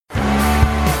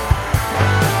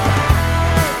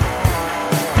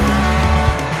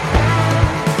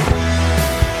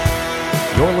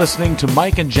listening to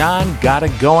Mike and John Got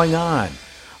It Going On,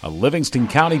 a Livingston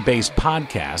County-based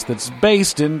podcast that's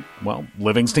based in, well,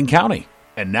 Livingston County.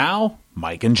 And now,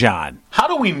 Mike and John. How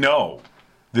do we know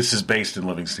this is based in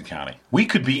Livingston County? We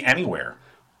could be anywhere.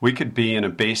 We could be in a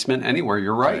basement anywhere.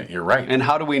 You're right. You're right. And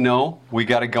how do we know we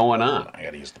got it going on? I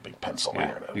got to use the big pencil Yeah.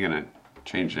 here. You're going to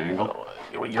change the angle?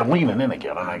 You're leaning in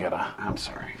again, and I got to... I'm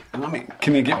sorry.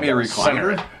 Can you get me a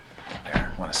recliner?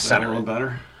 There, I want to Is that center a little it.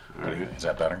 better? All right. Is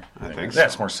that better? I think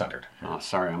That's so. more centered. Oh,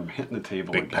 sorry. I'm hitting the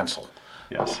table Big again. pencil.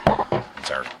 Yes.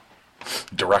 It's our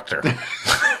director.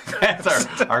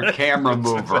 That's our camera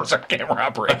mover. That's our camera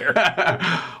operator.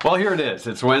 Well, here it is.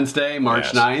 It's Wednesday,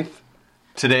 March Yes. 9th.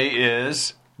 Today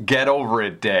is Get Over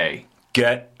It Day.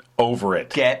 Get over it.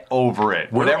 Get over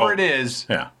it. Whatever it is,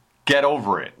 Yeah. get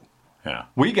over it. Yeah.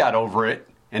 We got over it,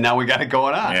 and now we got it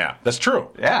going on. Yeah. That's true.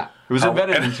 Yeah. It was Oh,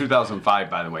 invented and- in 2005,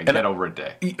 by the way. Get Over It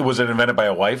Day. Was it invented by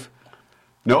a wife?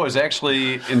 No, it was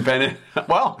actually invented.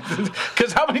 Well,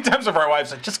 Because how many times have our wives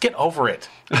said, just get over it?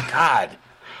 God,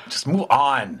 just move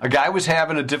on. a guy was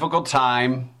having a difficult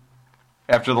time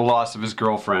after the loss of his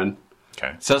girlfriend. Okay.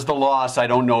 It says the loss. I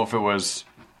don't know if it was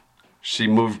she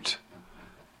moved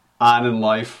on in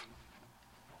life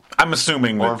I'm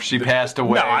assuming or that... if she passed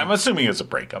away. No, I'm assuming it's a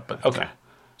breakup, but okay.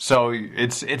 So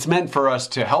it's meant for us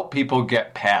to help people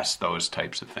get past those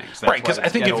types of things. That's Right, because why I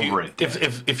it's think Get if you Over It Day.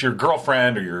 if your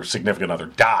girlfriend or your significant other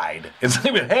died, it's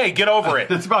like, hey, get over it.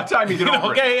 It's about time you get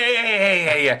over it.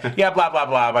 Hey, yeah, blah, blah,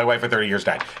 blah. My wife for 30 years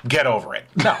died. Get over it.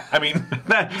 No, I mean...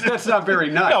 That's not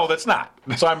very nice. No, that's not.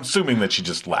 So I'm assuming that she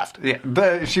just left.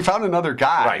 Yeah, she found another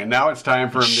guy, Right. and now it's time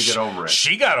for him to get over it.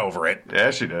 She got over it. Yeah,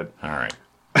 she did. All right.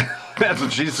 That's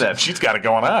what she said. She's got it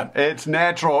going on. It's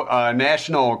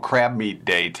National Crab Meat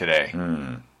Day today.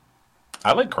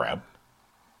 I like crab.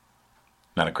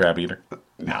 Not a crab eater?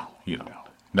 No, You don't.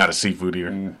 Not a seafood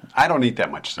eater? I don't eat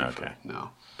that much seafood. Okay. No,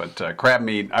 but crab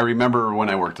meat. I remember when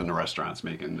I worked in the restaurants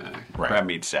making Right. crab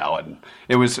meat salad.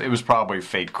 It was probably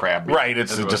fake crab meat. Right,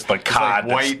 it's It was- just like it's cod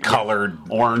that's white colored.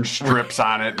 orange strips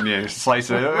on it, and you slice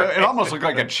it. It almost looked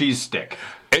like a cheese stick.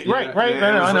 Right, It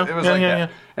I know. was Yeah, like yeah, that. yeah.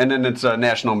 And then it's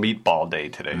National Meatball Day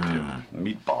today too.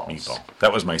 Meatballs. Meatball.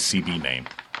 That was my CB name.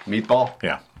 Meatball.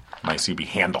 Yeah, my CB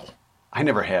handle. I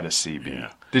never had a CB. Yeah.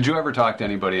 Did you ever talk to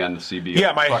anybody on the CB?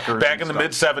 Yeah, Truckers back in and the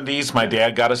stuff? mid-'70s, my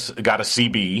dad got a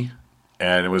CB,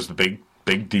 and it was the big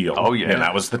deal. Oh, yeah. And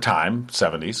that was the time,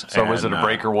 70s. So was it a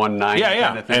Breaker 1.9? Yeah.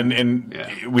 kind of thing? And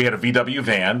Yeah. we had a VW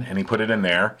van, and he put it in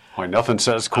there. Boy, nothing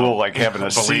says cool like having a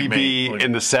Believe me. CB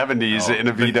in the 70s in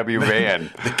a VW van.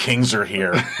 The Kings are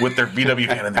here with their VW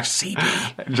van and their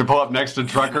CB. Did you pull up next to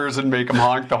truckers and make them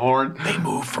honk the horn? They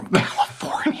moved from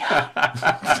California.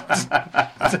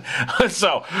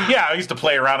 So, yeah, I used to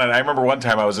play around. And I remember one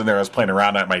time I was in there, I was playing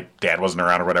around. And my dad wasn't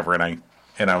around or whatever. And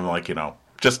I'm like,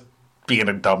 just being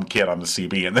a dumb kid on the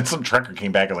CB. And then some trucker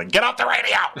came back and was like, get off the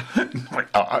radio. I'm like,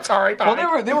 oh, it's all right.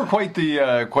 Well, they were quite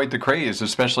the craze,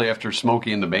 especially after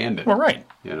Smokey and the Bandit. Well, right.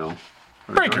 You know,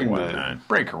 Breaker During 1.9.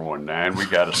 Breaker 1.9. We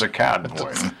got us a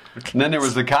convoy. And then there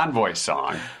was the Convoy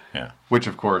song, Yeah. which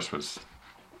of course was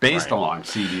based Right. along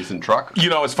CDs and truckers.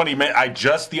 It's funny. I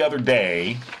just the other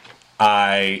day,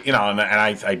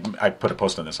 I put a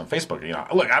post on this on Facebook.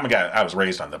 Look, I'm a guy. I was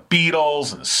raised on the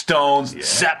Beatles and the Stones, and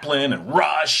Zeppelin and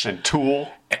Rush And Tool.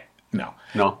 No.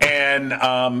 No. And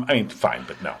fine,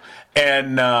 but no.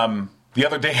 And the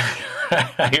other day,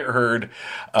 I heard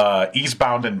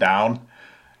 "Eastbound and Down,"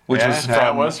 which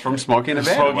was from Smokey and the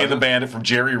Bandit. Smokey and the wasn't it? Bandit from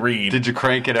Jerry Reed. Did you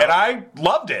crank it up? And I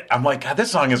loved it. I'm like, God,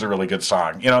 this song is a really good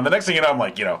song. And the next thing you know, I'm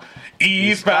like,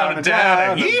 Eastbound and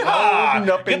down, and loading yeehaw!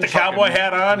 up Get in the cowboy fucking-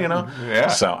 hat on, Yeah.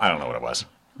 So I don't know what it was.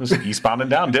 It was Eastbound and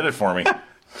Down did it for me.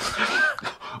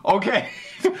 Okay.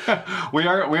 we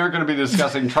aren't going to be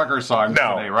discussing trucker songs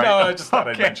today, right? No, I just thought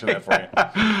I'd mention that for you.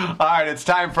 All right, it's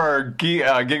time for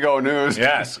GIGO News.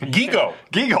 Yes. GIGO.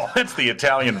 GIGO. That's the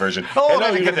Italian version. Oh, And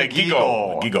there then you you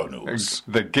go, get the GIGO news.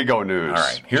 The GIGO News. All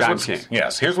right.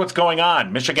 Here's what's going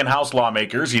on. Michigan House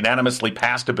lawmakers unanimously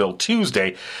passed a bill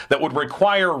Tuesday that would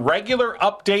require regular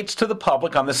updates to the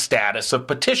public on the status of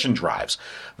petition drives.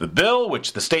 The bill,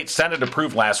 which the state Senate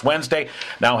approved last Wednesday,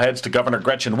 now heads to Governor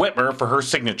Gretchen Whitmer for her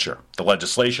signature. The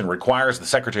legislation requires the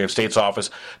Secretary of State's office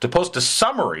to post a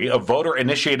summary of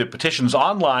voter-initiated petitions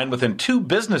online within 2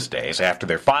 business days after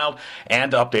they're filed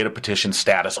and to update a petition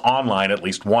status online at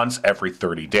least once every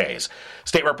 30 days.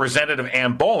 State Representative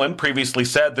Ann Bolin previously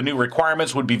said the new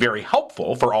requirements would be very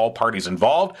helpful for all parties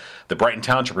involved. The Brighton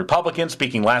Township Republican,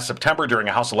 speaking last September during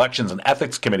a House Elections and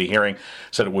Ethics Committee hearing,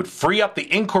 said it would free up the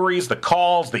inquiries, the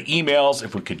calls, the emails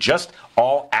if we could just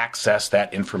all access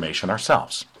that information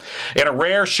ourselves. In a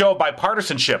rare show of bipartisan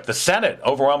Bipartisanship. The Senate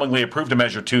overwhelmingly approved a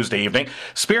measure Tuesday evening,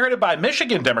 spearheaded by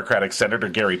Michigan Democratic Senator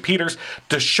Gary Peters,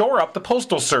 to shore up the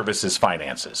Postal Service's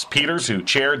finances. Peters, who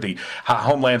chaired the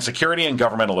Homeland Security and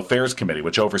Governmental Affairs Committee,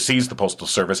 which oversees the Postal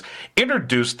Service,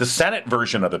 introduced the Senate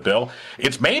version of the bill.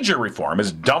 Its major reform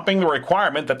is dumping the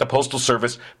requirement that the Postal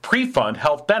Service pre-fund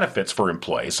health benefits for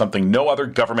employees, something no other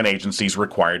government agency is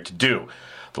required to do.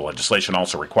 The legislation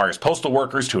also requires postal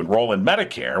workers to enroll in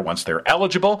Medicare once they're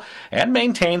eligible and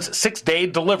maintains 6-day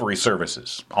delivery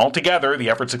services. Altogether, the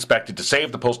effort's expected to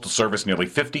save the Postal Service nearly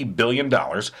 $50 billion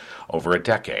over a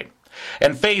decade.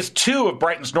 And Phase 2 of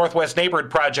Brighton's Northwest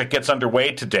Neighborhood Project gets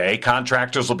underway today.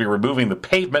 Contractors will be removing the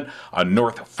pavement on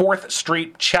North 4th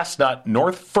Street, Chestnut,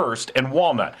 North 1st, and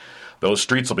Walnut. Those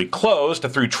streets will be closed to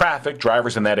through traffic.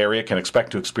 Drivers in that area can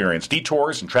expect to experience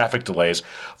detours and traffic delays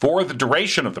for the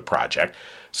duration of the project.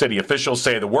 City officials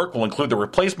say the work will include the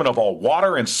replacement of all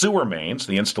water and sewer mains,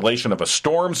 the installation of a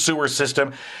storm sewer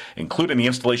system, including the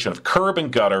installation of curb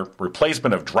and gutter,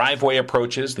 replacement of driveway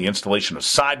approaches, the installation of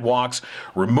sidewalks,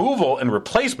 removal and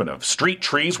replacement of street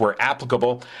trees where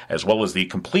applicable, as well as the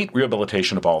complete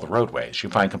rehabilitation of all the roadways. You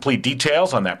find complete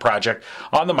details on that project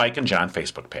on the Mike and John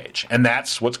Facebook page. And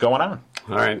that's what's going on.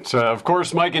 All right. So, of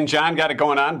course, Mike and John got it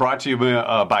going on, brought to you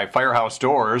by Firehouse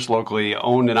Doors, locally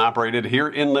owned and operated here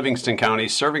in Livingston County,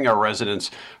 serving our residents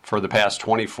for the past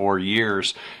 24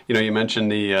 years. You know, you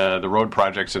mentioned the road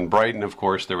projects in Brighton. Of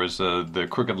course, there was the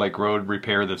Crooked Lake Road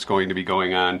repair that's going to be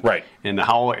going on in the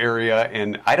Howell area.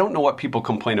 And I don't know what people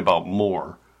complain about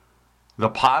more, the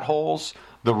potholes,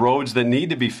 the roads that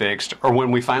need to be fixed, or when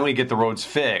we finally get the roads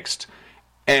fixed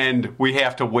and we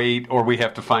have to wait or we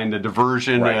have to find a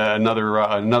diversion, another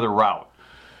route.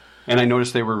 And I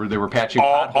noticed they were patching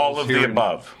potholes. All of the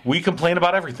above. We complain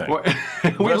about everything.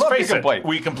 We love to complain.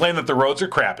 We complain that the roads are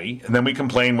crappy, and then we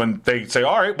complain when they say,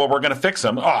 all right, well, we're going to fix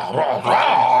them.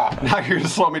 Now you're going to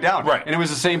slow me down. Right. And it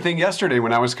was the same thing yesterday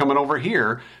when I was coming over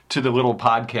here to the little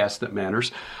podcast that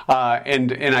matters,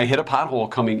 and I hit a pothole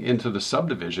coming into the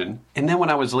subdivision, and then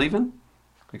when I was leaving,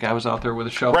 the guy was out there with a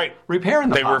shovel repairing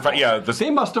the pothole. They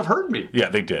must have heard me. Yeah,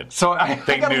 they did. So I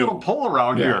got a little pull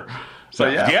around here. So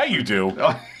yeah, you do.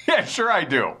 Yeah, sure I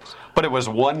do. But it was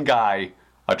one guy,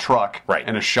 a truck,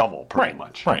 and a shovel, pretty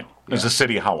much. Right. It was the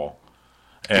city of Howell.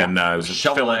 And it was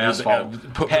shovel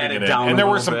asphalt, putting it in. And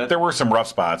there were some rough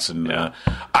spots. And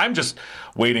I'm just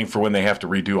waiting for when they have to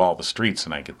redo all the streets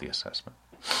and I get the assessment.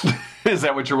 Is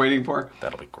that what you're waiting for?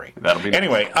 That'll be great.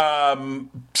 Anyway,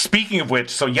 speaking of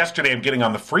which, so yesterday I'm getting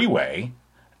on the freeway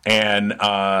and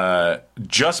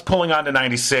just pulling onto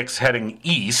 96 heading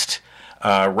east,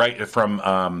 right from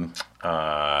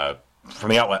the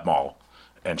Outlet Mall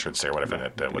entrance there,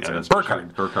 whatever what's it?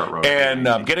 Burkhart Road.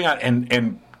 And getting on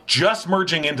and just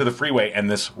merging into the freeway,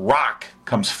 and this rock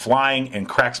comes flying and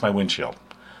cracks my windshield.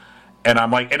 And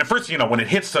I'm like, and at first, when it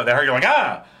hits the you're like,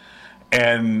 ah!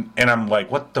 And I'm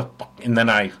like, what the fuck? And then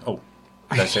did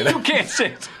I say that? You can't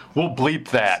say it. We'll bleep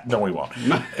that. No, we won't.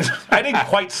 I didn't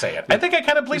quite say it. I think I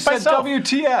kind of bleeped myself.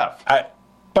 WTF.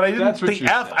 But I didn't. The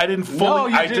F. Said. I didn't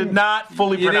fully. I did not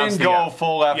fully pronounce the F. You didn't go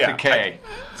full F to K.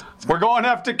 We're going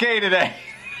F to K today.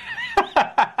 Write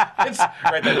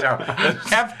that down.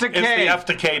 F to K. It's the F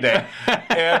to K day.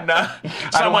 And so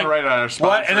I don't want to write it on our sponsor.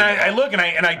 What? And I look and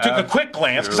I took a quick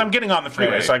glance because I'm getting on the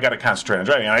freeway, so I got to concentrate on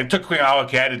driving. And I took a quick. Oh,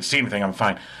 okay, I didn't see anything. I'm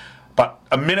fine. But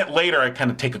a minute later, I kind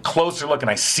of take a closer look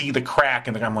and I see the crack,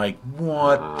 and I'm like,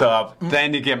 "What the?"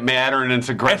 Then you get madder and it's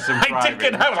aggressive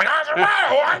driving. I was like,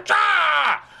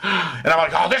 and I'm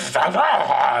like, "Oh, this is,"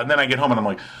 and then I get home and I'm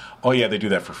like, "Oh yeah, they do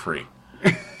that for free."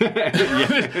 I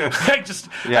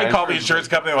call the insurance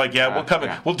company. They're like, we'll come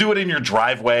in. We'll do it in your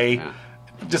driveway.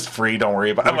 Just free, don't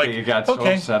worry about it. I'm like, you got so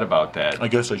upset about that. I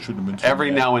guess I shouldn't have been. Every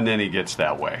now and then he gets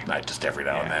that way. Not just every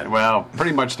now and then. Well,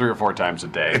 pretty much 3 or 4 times a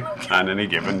day on any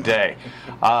given day.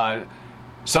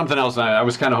 Something else, I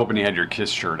was kind of hoping you had your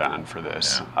KISS shirt on for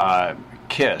this. Yeah.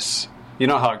 KISS. You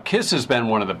know how KISS has been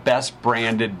one of the best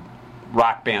branded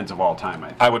rock bands of all time, I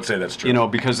think. I would say that's true.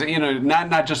 Because,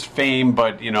 not just fame,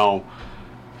 but, a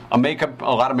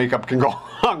lot of makeup can go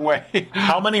a long way.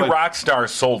 How many rock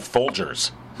stars sold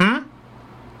Folgers?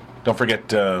 Don't forget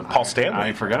Paul Stanley.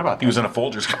 I forgot about that. He was in a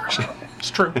Folgers commercial.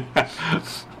 It's true.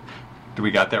 Do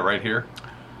we got that right here?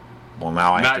 Well,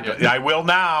 now I will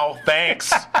now.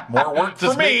 Thanks. More work for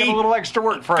me. Making a little extra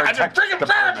work for our tech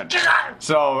department.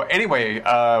 So anyway,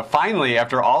 finally,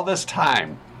 after all this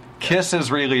time, KISS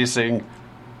is releasing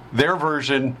their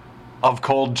version of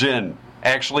cold gin.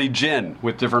 Actually, gin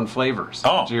with different flavors.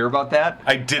 Oh. Did you hear about that?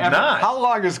 I did not. How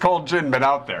long has cold gin been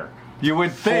out there? You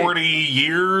would think 40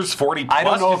 years, 40 plus. I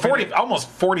don't know if 40, almost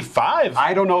 45.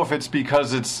 I don't know if it's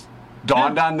because it's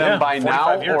dawned on them by now,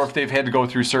 45 years. or if they've had to go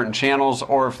through certain channels,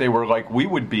 or if they were like we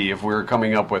would be if we were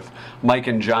coming up with Mike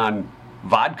and John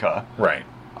vodka. Right.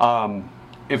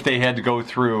 If they had to go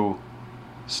through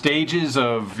stages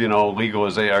of,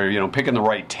 legalization, or, picking the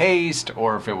right taste,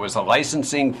 or if it was a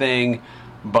licensing thing,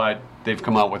 but they've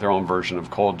come out with their own version of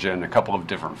cold gin, a couple of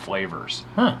different flavors.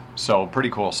 Huh. So pretty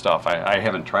cool stuff. I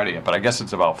haven't tried it yet, but I guess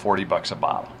it's about $40 a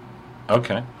bottle.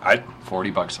 Okay.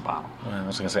 $40 a bottle. I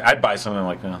was going to say, I'd buy something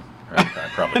like that.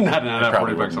 Probably not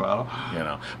probably 40 bucks a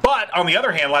bottle. But on the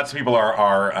other hand, lots of people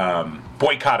are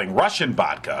boycotting Russian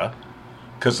vodka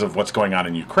because of what's going on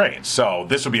in Ukraine. So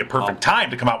this would be a perfect time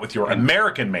to come out with your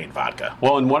American-made vodka.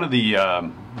 Well, and one of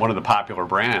the popular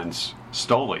brands,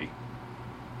 Stoli,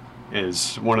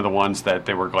 is one of the ones that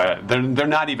they were glad. They're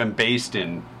not even based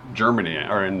in Germany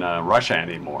or in Russia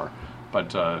anymore,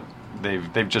 but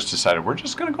they've just decided we're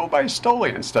just going to go by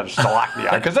Stoli instead of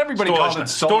Stolaknaya because everybody calls it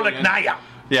Stolichnaya.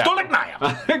 Yeah.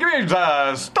 Stolichnaya. Give me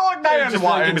Stolichnaya and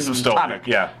wine. Give me some Stoli. Tonic.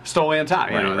 Yeah. Stoli and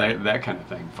tonic. That kind of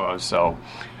thing, folks. So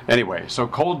anyway,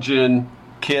 cold gin,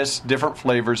 Kiss, different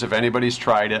flavors. If anybody's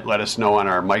tried it, let us know on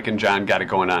our Mike and John Got It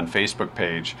Going On Facebook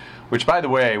page, which, by the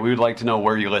way, we would like to know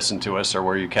where you listen to us or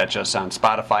where you catch us on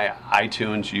Spotify,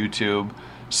 iTunes, YouTube,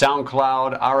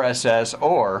 SoundCloud, RSS,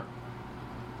 or...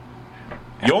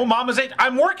 Yo Mama's 8.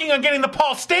 I'm working on getting the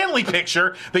Paul Stanley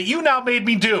picture that you now made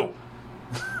me do,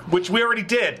 which we already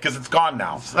did because it's gone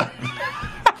now.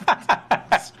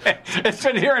 It's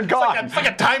been here and gone. It's like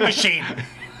a time machine.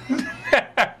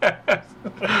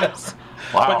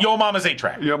 Wow. But Yo Mama's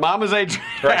 8-track. Your Mama's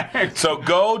 8-track. Right. So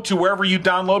go to wherever you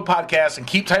download podcasts and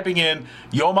keep typing in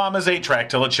Yo Mama's 8-track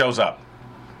till it shows up.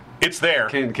 It's there.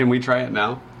 Can we try it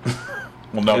now?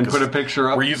 Well, no, and put a picture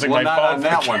up. We're using well, my not phone on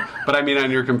that one, but I mean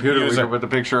on your computer. We can put the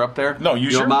picture up there. No,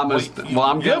 use your your Mama's. wait, Well,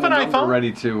 I'm you getting have the an number iPhone?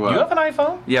 ready to. You have an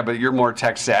iPhone? Yeah, but you're more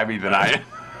tech savvy than I am.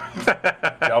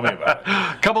 Tell me about it.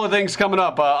 A couple of things coming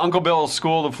up. Uncle Bill's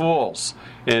School of Fools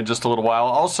in just a little while.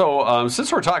 Also, since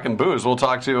we're talking booze, we'll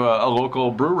talk to a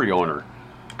local brewery owner,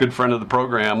 good friend of the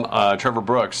program, Trevor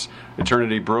Brooks,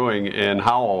 Eternity Brewing in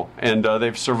Howell, and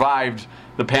they've survived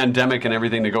the pandemic and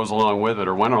everything that goes along with it,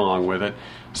 or went along with it.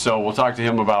 So we'll talk to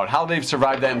him about how they've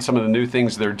survived that and some of the new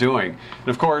things they're doing. And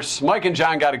of course, Mike and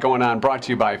John Got It Going On, brought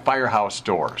to you by Firehouse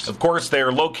Doors. Of course, they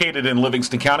are located in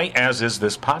Livingston County, as is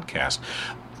this podcast.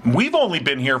 We've only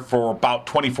been here for about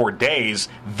 24 days.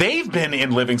 They've been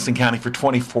in Livingston County for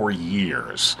 24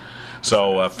 years.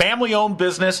 So a family-owned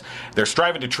business. They're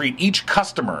striving to treat each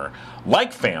customer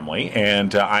like family,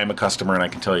 and I'm a customer, and I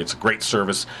can tell you it's a great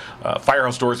service.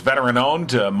 Firehouse Doors,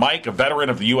 veteran-owned. Mike, a veteran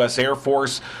of the U.S. Air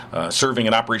Force, serving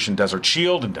in Operation Desert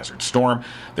Shield and Desert Storm.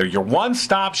 They're your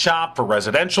one-stop shop for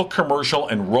residential, commercial,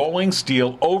 and rolling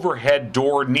steel overhead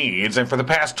door needs. And for the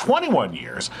past 21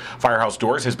 years, Firehouse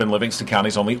Doors has been Livingston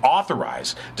County's only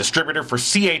authorized distributor for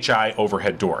CHI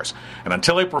overhead doors. And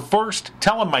until April 1st,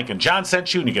 tell them Mike and John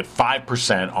sent you, and you get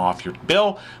 5% off your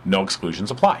bill. No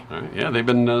exclusions apply. All right, yeah, they've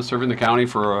been serving the county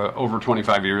for over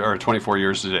 25 years, or 24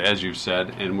 years, as you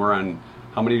said, and we're on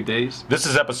how many days? This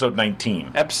is episode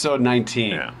 19. Episode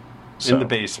 19. Yeah. In the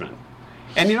basement.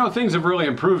 And things have really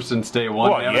improved since day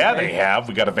one. Well, yeah, they have.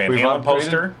 We got a Van We've Halen upgraded.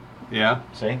 poster. Yeah.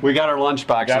 See? We got our lunch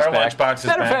boxes Got our back. lunch boxes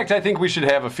Matter of back. fact, I think we should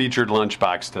have a featured lunch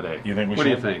box today. You think we what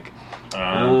should? What do you think?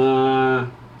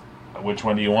 Which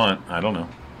one do you want? I don't know.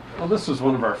 Well, this was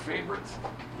one of our favorites.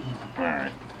 All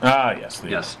right. Ah, yes.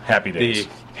 Yes. Happy Days.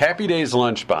 The Happy Days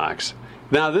lunchbox.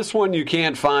 Now, this one you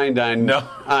can't find on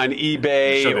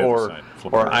eBay Show the other or side.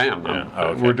 Flip or it. I am. Yeah. Oh,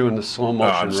 okay. We're doing the slow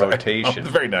motion I'm sorry. rotation. Oh,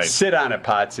 very nice. Sit on it,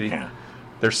 Potsy. Yeah.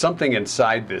 There's something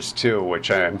inside this too,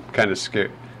 which I'm kind of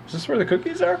scared. Is this where the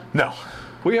cookies are? No.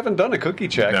 We haven't done a cookie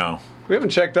check. No. We haven't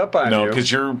checked up on No, you.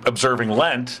 because you're observing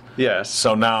Lent. Yes.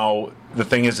 So now the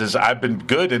thing is I've been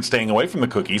good in staying away from the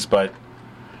cookies, but...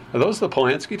 Are those the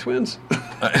Polanski twins?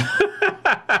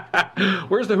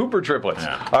 Where's the Hooper triplets?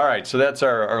 Yeah. All right, so that's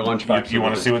our lunchbox. You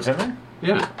want to see what's in there?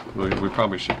 Yeah, we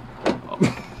probably should.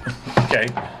 Okay.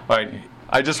 All right,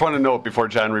 I just want to note before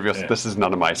John reveals this is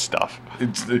none of my stuff. We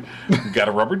got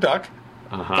a rubber duck.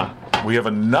 Uh-huh. We have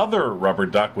another rubber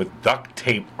duck with duct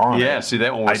tape on it. Yeah, see,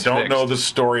 that one was I don't fixed. know the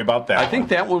story about that. I think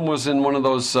that one was in one of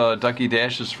those Ducky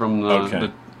Dashes from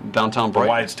the downtown Brighton.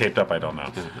 Why it's taped up, I don't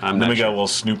know. I'm then not we got sure. a little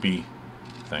Snoopy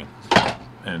thing.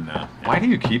 And Why do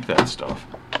you keep that stuff?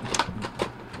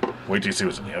 wait till you see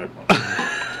what's in the other one.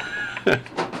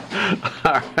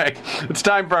 All right, it's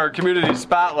time for our community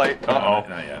spotlight. Uh-oh.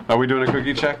 Not yet. Are we doing a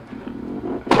cookie check?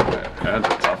 That's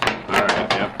tough. All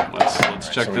right, yep. Let's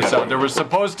check this out. There was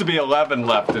supposed to be 11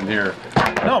 left in here.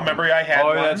 No, remember I had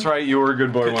one. That's right. You were a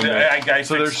good boy one day.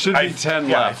 So there should be 10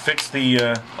 left. I fixed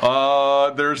the...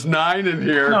 there's 9 in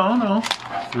here. No.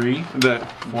 3, 4,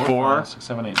 5, 6,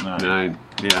 7, 8, 9. 9,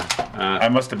 yeah. I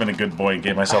must have been a good boy and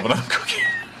gave myself another cookie.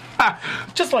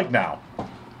 Just like now.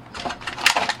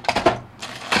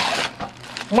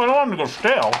 Well, I don't want them to go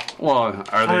stale. Well,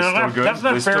 are they still good? That's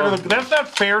not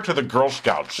fair to the Girl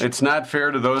Scouts. It's not fair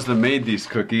to those that made these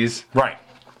cookies. Right.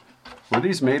 Were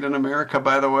these made in America,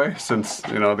 by the way? Since,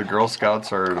 the Girl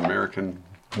Scouts are an American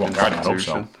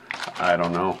institution. I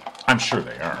don't know. I'm sure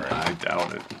they are. Right? I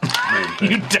doubt it.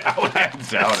 You doubt it? I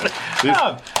doubt it.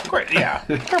 Oh, great. Yeah,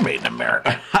 they're made in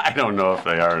America. I don't know if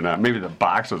they are or not. Maybe the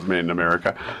box was made in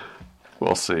America.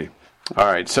 We'll see. All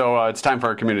right, so it's time for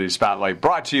our Community Spotlight,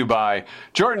 brought to you by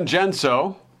Jordan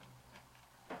Genso.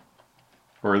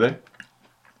 Where are they?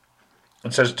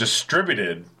 It says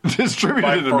distributed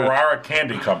by in Ferrara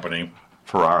Candy Company.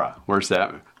 Ferrara. Where's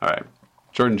that? All right.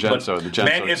 Jordan Genso, the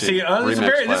Genso team.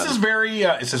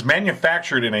 It says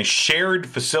manufactured in a shared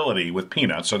facility with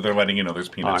peanuts, so they're letting you know there's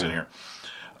peanuts in here.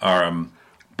 We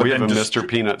have a Mr.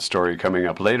 Peanut story coming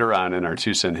up later on in our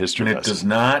 2 Cent History Lesson. It does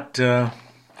not...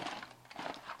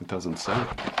 It doesn't say.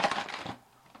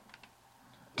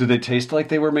 Do they taste like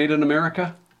they were made in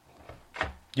America?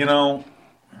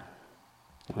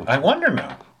 I wonder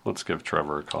now. Let's give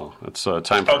Trevor a call. It's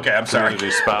time for I'm sorry.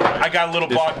 Spotlight. I got a little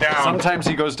bogged down. Sometimes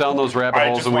he goes down those rabbit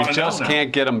holes and we just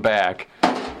can't get him back.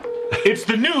 It's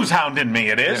the news hound in me,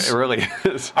 it is. It really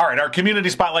is. All right, our Community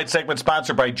Spotlight segment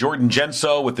sponsored by Jordan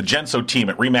Genso with the Genso team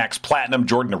at RE/MAX Platinum.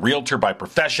 Jordan, a realtor by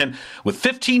profession with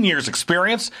 15 years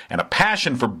experience and a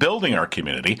passion for building our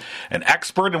community. An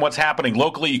expert in what's happening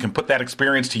locally. You can put that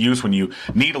experience to use when you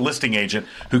need a listing agent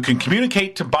who can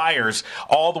communicate to buyers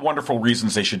all the wonderful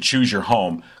reasons they should choose your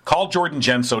home. Call Jordan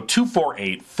Genso,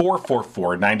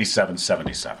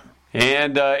 248-444-9777.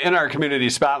 And in our Community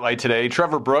Spotlight today,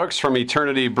 Trevor Brooks from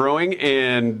Eternity Brewing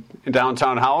in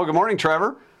downtown Howell. Good morning,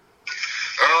 Trevor.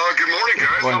 Good morning, guys.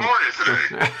 How are you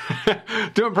today?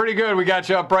 Doing pretty good. We got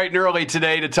you up bright and early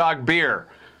today to talk beer.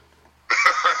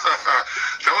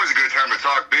 It's always a good time to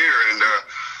talk beer, and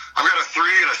I've got a 3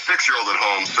 and a 6-year-old at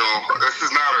home, so this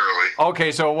is not early.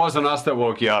 Okay, so it wasn't us that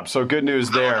woke you up, so good news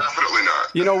there. No, definitely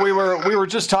not. We were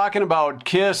just talking about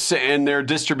Kiss and their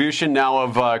distribution now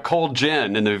of cold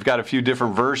gin, and they've got a few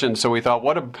different versions, so we thought,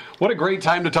 what a great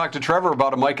time to talk to Trevor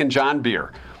about a Mike and John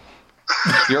beer.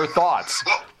 Your thoughts?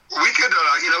 Well, we could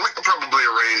probably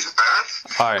arrange that.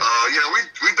 All right.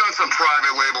 We've done some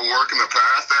private label work in the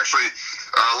past. Actually,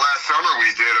 last summer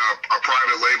we did a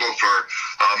private label for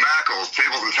Mackle's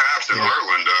Tables and Taps in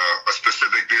Heartland, a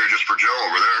specific beer just for Joe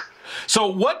over there. So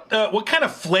what kind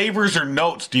of flavors or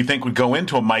notes do you think would go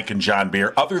into a Mike and John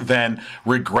beer other than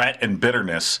regret and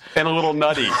bitterness? And a little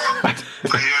nutty. Yeah.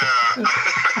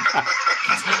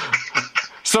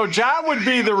 So John would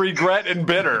be the regret and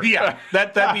bitter. Yeah,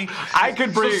 that'd be. I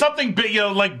could bring something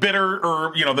like bitter,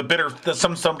 or the bitter,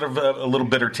 some sort of a little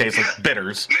bitter taste, like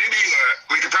bitters. Maybe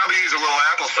we could probably use a little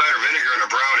apple cider vinegar in a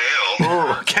brown ale.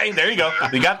 Ooh, okay, there you go.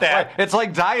 You got that. It's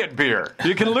like diet beer.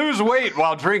 You can lose weight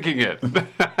while drinking it.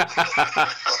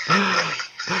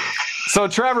 So,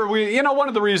 Trevor, one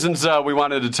of the reasons we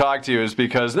wanted to talk to you is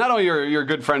because not only you're a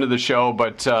good friend of the show,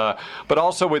 but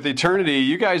also with Eternity,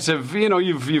 you guys have,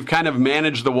 you've kind of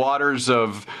managed the waters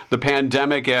of the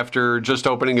pandemic after just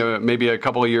opening maybe a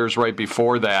couple of years right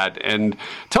before that. And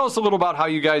tell us a little about how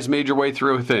you guys made your way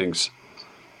through things.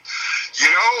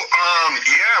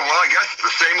 I guess the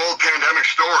same old pandemic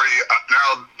story.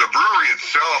 Now, the brewery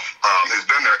itself has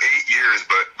been there 8 years,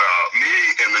 but me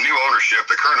and the new ownership,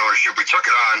 the current ownership, we took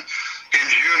it on in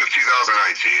June of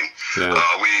 2019. Yeah.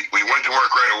 We went to work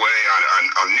right away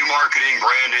on new marketing,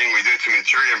 branding. We did some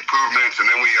interior improvements, and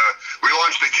then we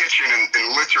launched the kitchen,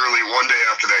 and literally one day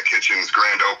after that kitchen's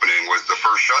grand opening was the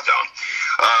first shutdown.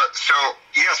 So,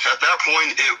 yes, at that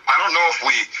point, I don't know if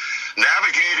we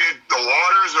navigated the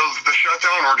waters of the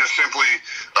shutdown or just simply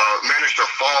managed to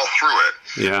fall through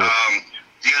it. Yeah.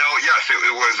 Yes,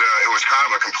 it was kind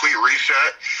of a complete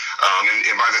reset.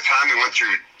 And by the time we went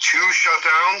through 2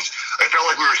 shutdowns, I felt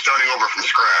like we were starting over from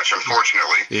scratch,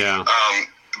 unfortunately. Yeah.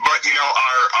 But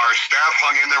our staff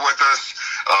hung in there with us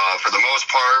for the most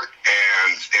part,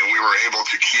 and we were able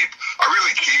to keep our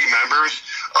really key members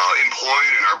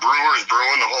employed, and our brewers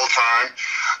brewing the whole time,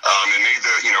 and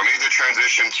made the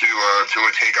transition to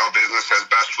a takeout business as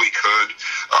best we could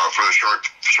for the short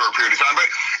period of time. But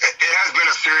it has been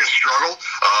a serious struggle,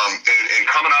 and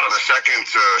coming out of the second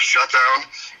shutdown,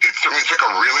 it certainly took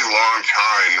a really long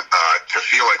time to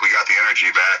feel like we got the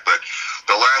energy back. But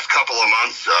the last couple of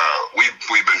months,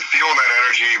 we've been feeling that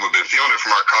energy. We've been feeling it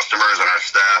from our customers and our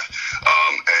staff,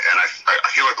 and I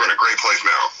feel like we're in a great place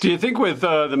now. Do you think with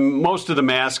most of the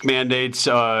mask mandates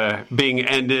being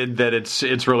ended that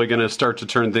it's really going to start to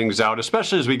turn things out,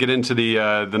 especially as we get into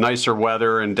the nicer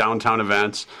weather and downtown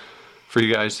events for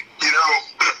you guys? You know,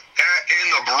 in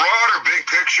the broader big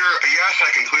picture, yes, I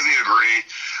completely agree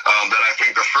that I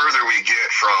think the further we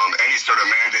get from any sort of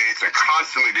mandates and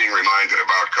constantly being reminded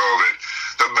about COVID,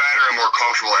 the better and more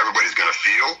comfortable everybody's going to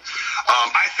feel.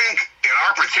 I think in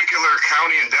our particular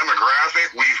county and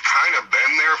demographic, we've kind of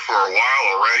been there for a while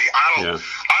already. I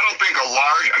don't think a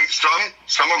large, I mean,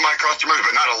 some of my customers,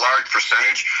 but not a large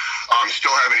percentage,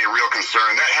 still have any real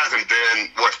concern. That hasn't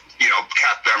been what,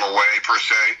 kept them away per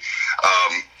se.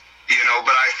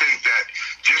 But I think that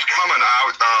just coming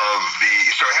out of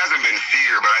so it hasn't been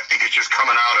fear, but I think it's just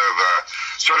coming out of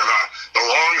sort of the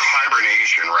long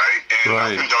hibernation, right? And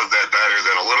nothing does that better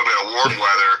than a little bit of warm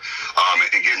weather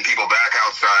and getting people back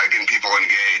outside, getting people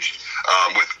engaged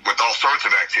with all sorts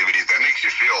of activities. That makes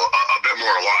you feel a bit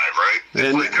more alive, right?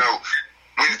 It's like,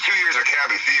 we had 2 years of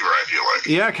cabin fever, I feel like.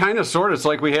 Yeah, kind of, sort of. It's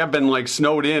like we have been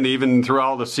snowed in even through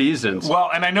all the seasons.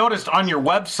 Well, and I noticed on your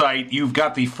website you've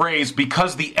got the phrase,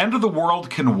 because the end of the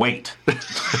world can wait,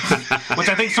 which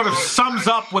I think sort of sums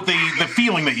up with the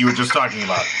feeling that you were just talking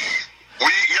about. We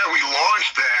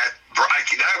launched that. That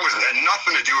had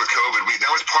nothing to do with COVID.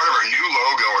 That was part of our new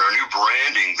logo and our new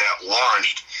branding that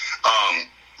launched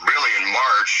really in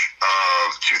March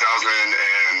of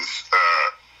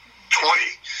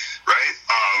 2020. Right?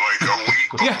 Like a week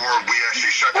before we actually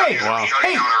shut down.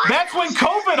 That's when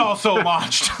COVID also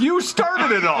launched. You started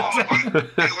it all.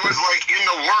 It was like in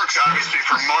the works, obviously,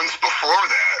 for months before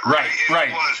that. Right.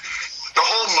 It was the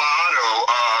whole motto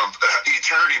of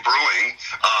Eternity Brewing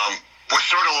was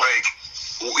sort of like,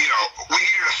 we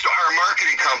needed our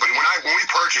marketing company. When we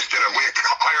purchased it, we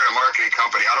hired a marketing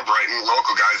company out of Brighton,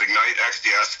 local guys, Ignite,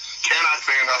 XDS. Cannot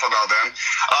say enough about them.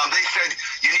 They said,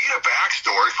 you need a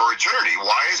backstory for Eternity.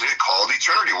 Why is it called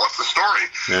Eternity? What's the story?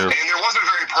 Yeah. And there was a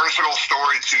very personal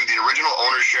story to the original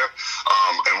ownership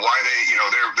and why they,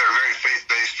 they're very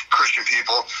faith-based Christian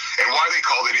people, and why they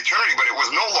called it Eternity, but it was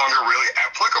no longer really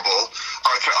applicable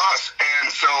to us.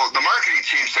 And so the marketing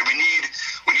team said, we need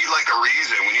like a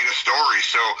reason, we need a story.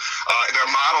 So their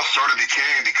model sort of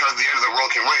became, because the end of the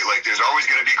world can wait. Like, there's always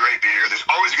going to be great beer. There's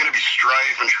always going to be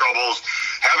strife and troubles.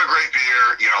 Have a great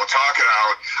beer, talk it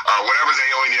out. Whatever's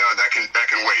ailing you, that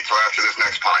can wait till after this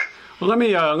next pint. Well,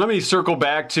 let me circle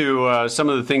back to some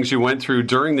of the things you went through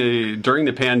during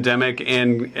the pandemic,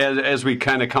 and as we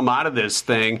kind of come out of this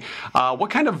thing, what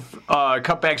kind of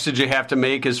cutbacks did you have to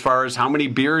make as far as how many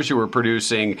beers you were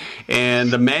producing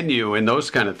and the menu and those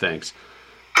kind of things?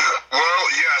 Well,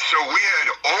 yeah, so we had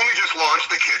only just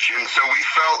launched the kitchen, so we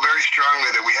felt very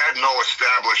strongly that we had no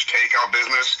established takeout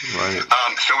business. Right.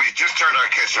 So we just turned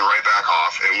our kitchen right back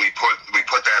off, and we put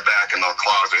that back in the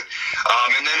closet.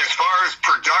 And then as far as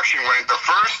production went,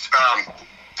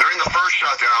 during the first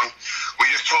shutdown, we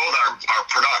just told our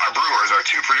brewers, our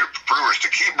two brewers,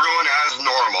 to keep brewing as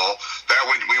normal.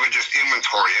 We would just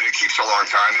inventory it. It keeps a long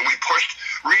time, and we pushed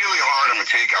really hard on the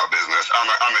takeout business, on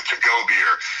the to-go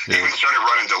beer. Yeah. Even started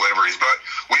running deliveries, but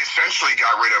we essentially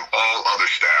got rid of all other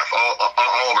staff,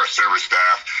 all of our service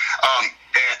staff,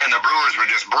 and the brewers would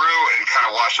just brew and kind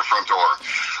of wash the front door.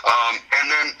 And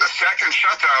then the second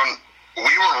shutdown,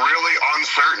 we were really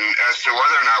uncertain as to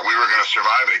whether or not we were going to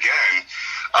survive it again.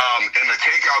 And the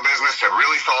takeout business had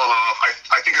really fallen off,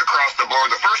 I think, across the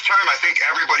board. The first time, I think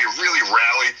everybody really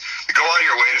rallied to go out of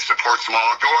your way to support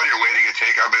small, go out of your way to get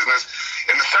takeout business.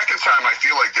 And the second time, I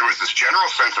feel like there was this general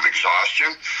sense of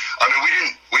exhaustion. I mean,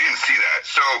 we didn't see that.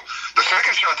 So the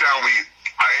second shutdown,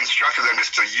 I instructed them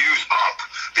just to use up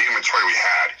the inventory we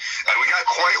had, and we got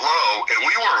quite low. And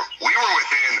we were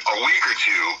within a week or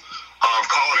two of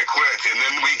calling it quits, and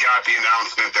then we got the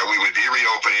announcement that we would be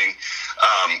reopening.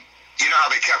 You know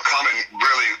how they kept coming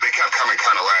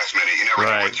kind of last minute. You never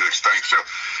knew what to expect. So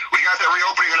we got that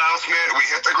reopening announcement. We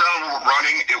hit the ground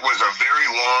running. It was a very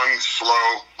long,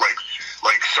 slow, like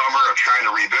summer of trying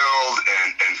to rebuild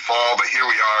and fall, but here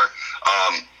we are.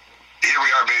 Here we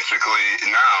are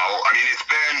basically now. I mean, it's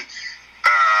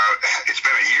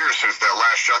been a year since that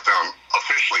last shutdown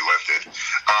officially lifted.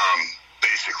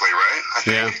 Basically, right? I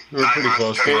think we're pretty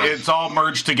close. It's all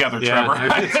merged together, Trevor.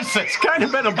 It's kind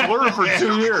of been a blur for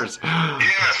 2 years.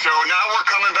 Yeah, so now we're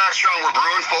coming back strong. We're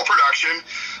brewing full production.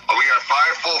 We got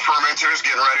 5 full fermenters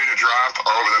getting ready to drop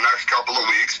over the next couple of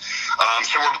weeks.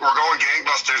 So we're going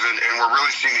gangbusters, and we're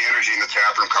really seeing the energy in the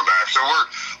tap room come back. So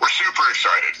we're super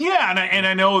excited. Yeah, and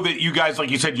I know that you guys, like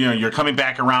you said, you're coming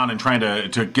back around and trying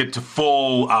to get to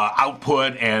full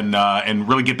output and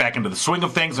really get back into the swing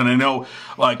of things. And I know,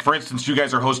 like for instance, you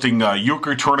guys are hosting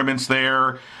euchre tournaments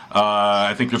there.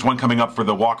 I think there's one coming up for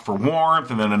the Walk for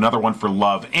Warmth, and then another one for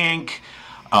Love Inc.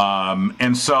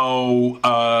 And so,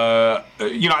 I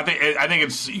think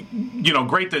it's,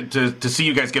 great to see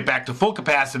you guys get back to full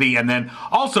capacity, and then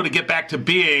also to get back to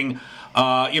being,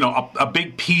 a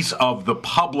big piece of the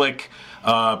public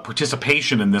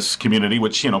participation in this community,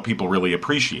 which, people really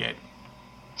appreciate.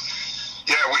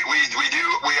 Yeah, we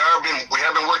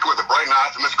have been working with the Brighton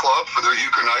Optimist Club for their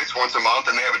euchre nights once a month,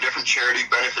 and they have a different charity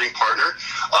benefiting partner.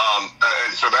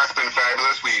 And so that's been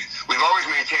fabulous. We've always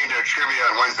maintained a trivia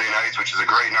on Wednesday nights, which is a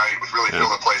great night. We really fill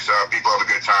the place up. People have a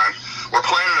good time. We're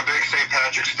planning a big St.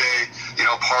 Patrick's Day,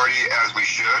 party as we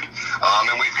should.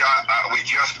 And we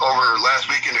just over last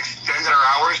weekend extended our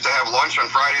hours to have lunch on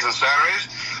Fridays and Saturdays,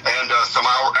 and some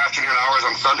afternoon hours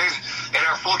on Sundays. And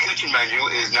our full kitchen menu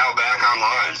is now back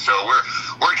online. So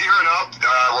we're gearing up.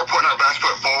 We're putting our best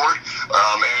foot forward,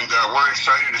 and we're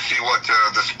excited to see what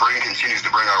the spring continues to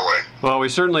bring our way. Well, we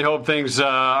certainly hope things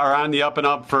are on the up and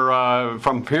up for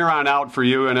from here on out for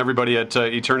you and everybody at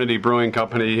Eternity Brewing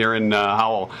Company here in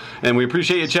Howell. And we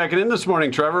appreciate you checking in this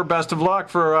morning, Trevor. Best of luck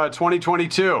for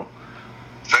 2022.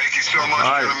 Thank you so much.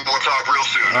 All right. We'll talk real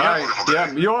soon. All right.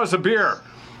 Yeah, you owe us a beer.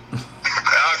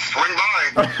 Swing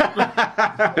by.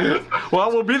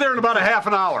 Well, we'll be there in about a half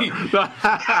an hour. All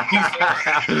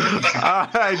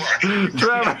right,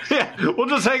 Trevor. Yeah, we'll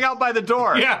just hang out by the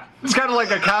door. Yeah. It's kind of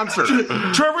like a concert.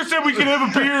 Trevor said we can have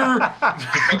a beer.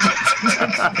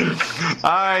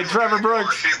 All right, Trevor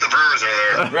Brooks. See if the brewers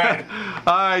are there. Right.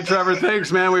 All right, Trevor.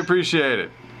 Thanks, man. We appreciate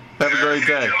it. Have a great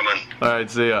day. All right,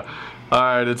 see ya. All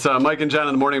right, it's Mike and John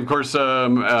in the morning. Of course,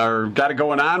 got it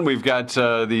going on. We've got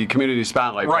the Community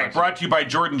Spotlight. Right, brought to you by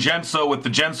Jordan Genso with the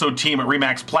Genso team at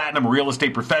RE/MAX Platinum, a real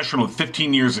estate professional with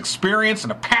 15 years experience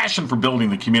and a passion for building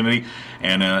the community.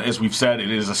 And as we've said, it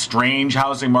is a strange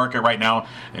housing market right now,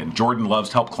 and Jordan loves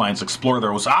to help clients explore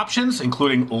those options,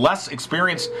 including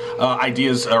including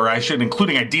ideas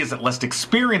that less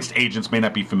experienced agents may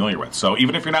not be familiar with. So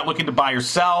even if you're not looking to buy or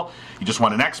sell, you just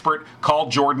want an expert, call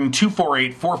Jordan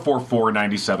 248-444-9777.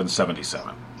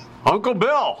 Uncle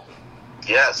Bill.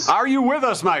 Yes. Are you with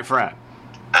us, my friend?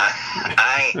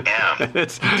 I am.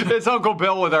 It's Uncle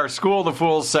Bill with our School of the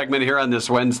Fools segment here on this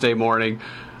Wednesday morning.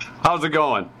 How's it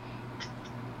going?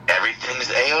 Everything's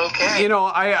A-okay.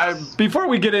 I before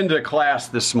we get into class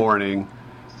this morning,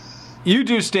 you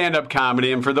do stand-up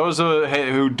comedy, and for those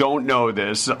who don't know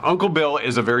this, Uncle Bill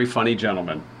is a very funny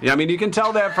gentleman. I mean, you can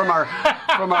tell that from our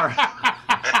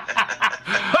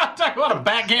Talk about a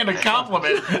backhanded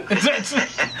compliment. For those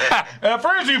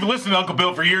of you who've listened to Uncle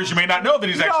Bill for years, you may not know that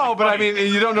he's actually No, but funny. I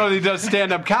mean, you don't know that he does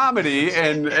stand-up comedy,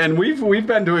 and we've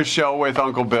been to his show with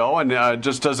Uncle Bill, and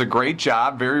just does a great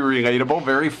job, very relatable,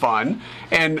 very fun.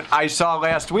 And I saw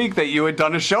last week that you had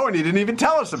done a show, and you didn't even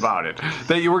tell us about it,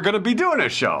 that you were going to be doing a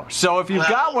show. So if you've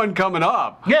got one coming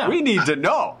up, we need to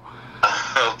know.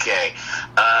 Okay.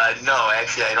 No,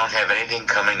 actually, I don't have anything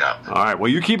coming up. All right.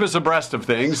 Well, you keep us abreast of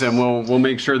things, and we'll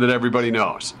make sure that everybody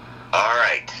knows. All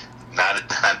right. Not a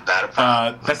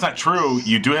problem. That's not true.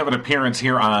 You do have an appearance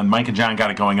here on Mike and John Got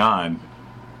It Going On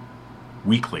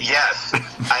weekly. Yes.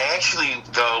 I actually,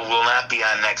 though, will not be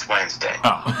on next Wednesday.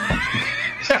 Oh.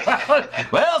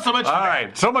 Well, so much for All that.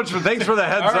 right. So much for thanks for the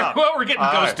heads All right, up. well, we're getting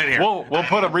All ghosted right. here. We'll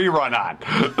put a rerun on.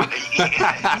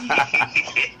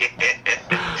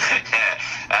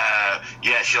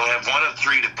 Yes, you'll have one of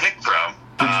three to pick from.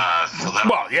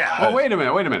 Well, yeah. Oh, wait a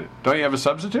minute. Don't you have a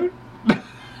substitute? No,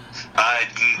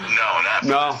 not for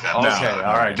No? this episode. Okay,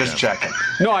 all right, just checking.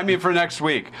 No, I mean for next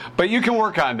week. But you can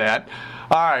work on that.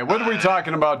 All right, what are we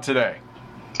talking about today?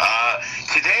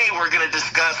 Today we're going to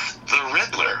discuss the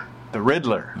Riddler. The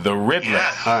Riddler. The Riddler.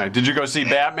 Yes. All right, did you go see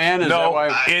Batman? Is that No, why?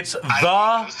 it's I the did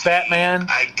go see- Batman.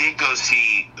 I did go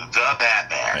see The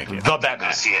Batman. Thank you. I The did Batman.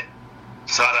 Go see it.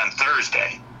 Saw it on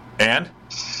Thursday. And?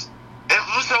 It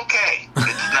was okay.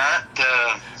 It's not.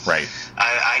 Right.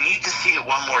 I need to see it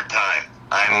one more time.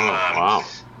 Wow.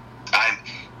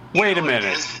 Wait a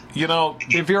minute.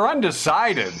 If you're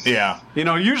undecided, Yeah.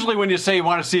 usually when you say you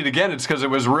want to see it again, it's because it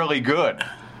was really good.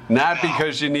 Not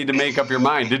because you need to make up your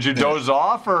mind. Did you doze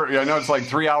off? Or I know it's like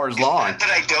 3 hours long. Not that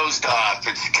I dozed off.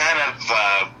 It's kind of.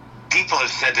 People have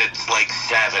said it's like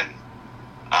Seven.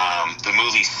 The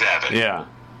movie Seven. Yeah.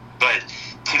 But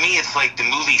to me, it's like the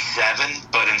movie Seven,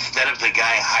 but instead of the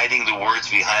guy hiding the words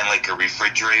behind like a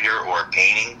refrigerator or a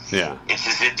painting, Yeah. it's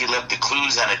as if you left the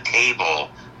clues on a table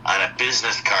on a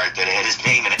business card that had his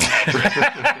name and address.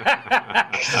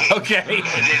 Okay.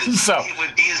 So it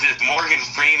would be as if Morgan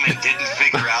Freeman didn't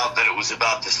figure out that it was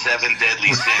about the 7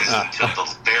 deadly sins until the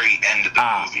very end of the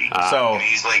movie. So and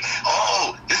he's like,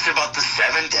 "Oh, this is about the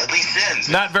 7 deadly sins."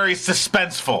 Not very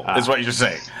suspenseful, is what you're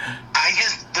saying.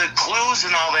 The clues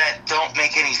and all that don't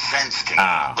make any sense to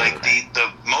me.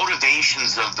 The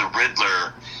motivations of the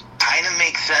Riddler kind of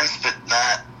make sense, but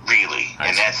not really.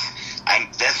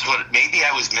 That's what, maybe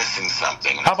I was missing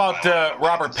something. How about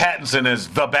Robert Pattinson as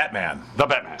the Batman? The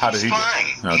Batman. How does he do?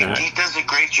 Fine. Okay. He does a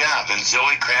great job, and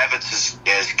Zoe Kravitz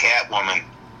as Catwoman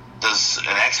does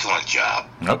an excellent job.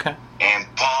 Okay. And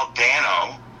Paul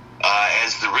Dano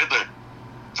as the Riddler,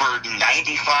 for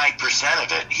 95%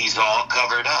 of it, he's all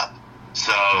covered up.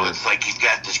 So it's like you've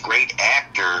got this great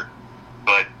actor,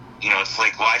 but it's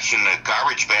like watching a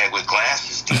garbage bag with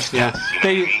glasses do stuff.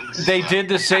 Yeah, they did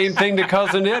the same thing to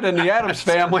Cousin Ed and the Addams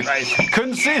Family. Right.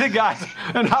 Couldn't see the guy,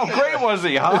 and how great was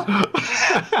he, huh?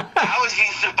 Yeah. How is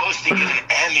he supposed to get an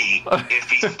Emmy if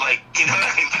he's like, you know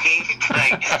what I mean?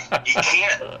 Like, you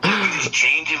can't look at his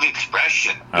change of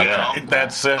expression. You know?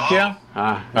 That's yeah.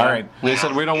 All right. They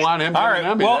said we don't want him. All right.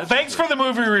 Emmy. Well, thanks for the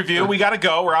movie review. We got to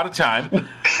go. We're out of time.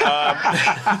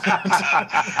 I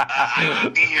will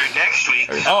be here next week.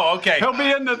 Oh, okay. He'll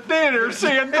be in the theater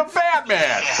seeing the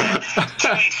Batman. 2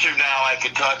 weeks from now, I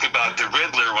could talk about the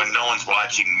Riddler when no one's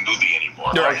watching the movie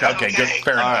anymore. Okay, good.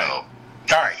 Fair enough.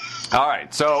 All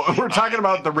right. So we're talking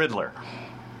about the Riddler.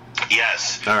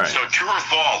 Yes. All right. So true or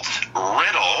false,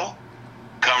 riddle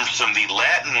comes from the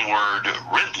Latin word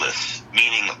ridless,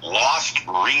 meaning lost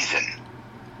reason.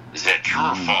 Is that true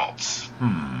or false?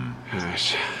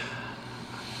 Gosh.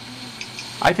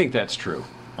 I think that's true.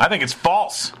 I think it's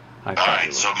false. All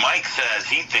right, so Mike says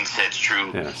he thinks that's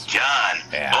true. Yes. John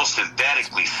most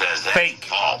emphatically says that's Fake.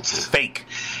 false. Fake.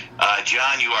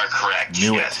 John, you are correct.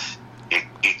 Knew yes. It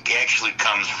actually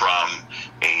comes from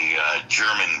a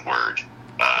German word,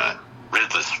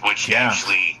 ridless, which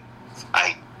actually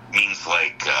means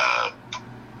like,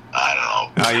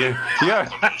 I don't know.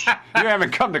 You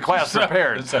haven't come to class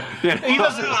prepared. He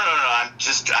doesn't. No.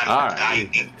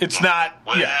 It's not.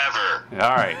 Whatever. Yeah.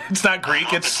 All right. It's not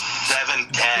Greek. It's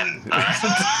 710.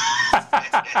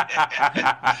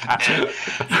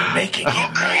 You're making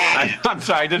it mad. I'm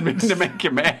sorry, I didn't mean to make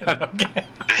you mad. Okay.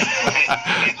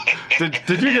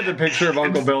 Did you get the picture of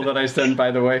Uncle Bill that I sent,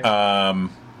 by the way? I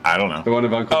don't know. The one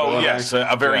of Uncle Bill. Oh, yes,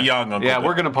 a very young Uncle Bill. Yeah,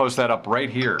 we're going to post that up right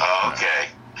here. Okay.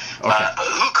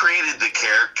 Who created the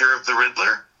character of the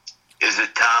Riddler? Is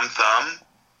it Tom Thumb,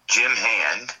 Jim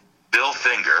Hand, Bill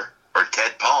Finger, or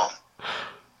Ted Palm?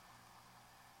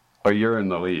 Oh, you're in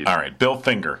the lead. All right, Bill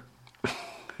Finger.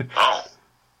 Oh,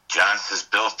 John says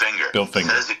Bill Finger. Bill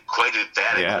Finger. Says it quite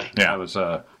emphatically. Yeah. Yeah. That was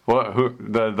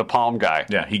the Palm guy.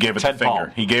 Yeah, he gave it Ted the finger.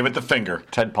 Palm. He gave it the finger.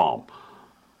 Ted Palm.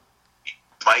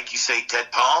 Mike, you say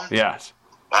Ted Palm? Yes.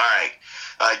 All right.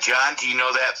 John, do you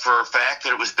know that for a fact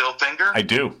that it was Bill Finger? I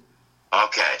do.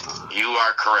 Okay, you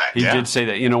are correct. He did say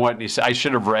that. You know what? He said, I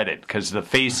should have read it because the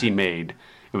face he made,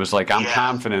 it was like, I'm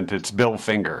confident it's Bill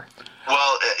Finger.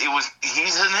 Well,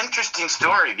 he's an interesting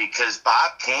story because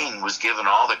Bob Kane was given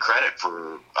all the credit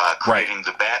for creating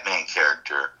the Batman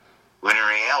character, when in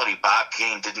reality, Bob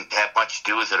Kane didn't have much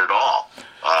to do with it at all.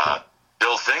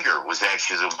 Bill Finger was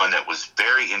actually the one that was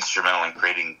very instrumental in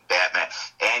creating Batman,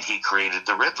 and he created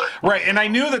the Riddler. Right, and I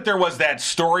knew that there was that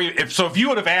story. If you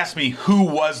would have asked me who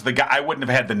was the guy, I wouldn't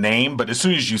have had the name, but as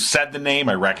soon as you said the name,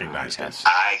 I recognized it.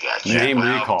 I got you. Name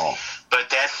recall. But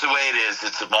that's the way it is.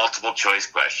 It's a multiple choice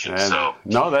question.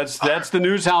 No, that's the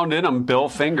news hound in him, Bill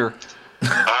Finger. All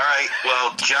right.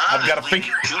 Well, John, I've got a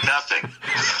finger. 2-0.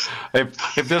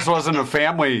 If this wasn't a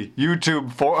family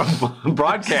YouTube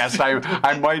broadcast,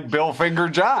 I might Bill Finger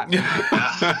John. All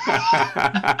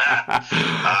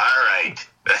right.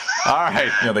 All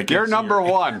right. Yeah, you're number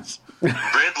one.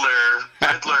 Riddler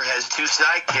has 2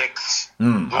 sidekicks.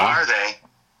 Who are they?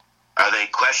 Are they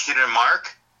question and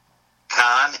mark,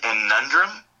 con and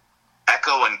nundrum,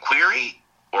 echo and query,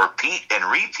 or Pete and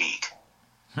repeat?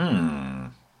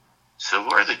 So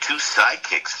who are the 2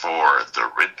 sidekicks for the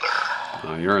Riddler?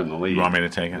 Oh, you're in the lead. You want me to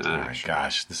take it? Oh, my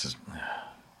gosh, this is...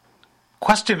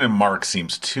 Question and mark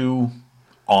seems too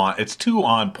on... It's too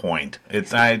on point. It's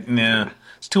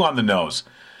too on the nose.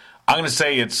 I'm going to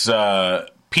say it's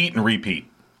Pete and repeat.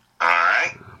 All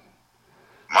right.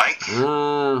 Mike?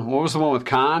 What was the one with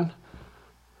Con?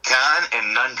 Con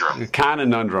and nundrum. Con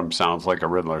and nundrum sounds like a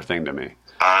Riddler thing to me.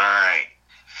 All right.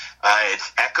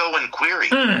 It's echo and query.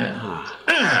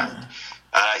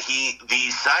 The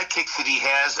sidekicks that he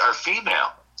has are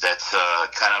female. That's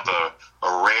kind of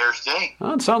a rare thing.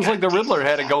 Well, it sounds like the Riddler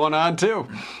had it going on, too.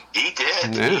 He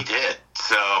did. Yeah. He did.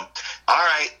 So, all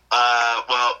right.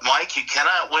 Well, Mike, you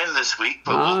cannot win this week,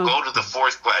 but we'll go to the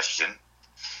fourth question.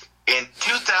 In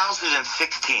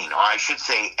 2016, or I should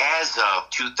say as of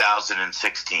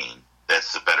 2016,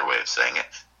 that's the better way of saying it,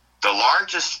 the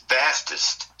largest,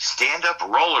 fastest stand-up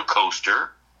roller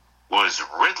coaster was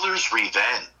Riddler's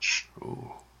Revenge.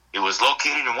 Ooh. It was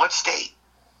located in what state?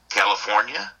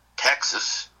 California,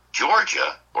 Texas,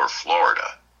 Georgia, or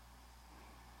Florida?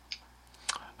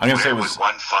 I'm going to say it Where was... would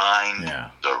one find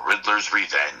the Riddler's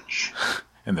Revenge?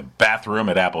 In the bathroom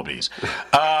at Applebee's.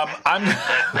 I'm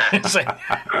going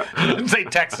to say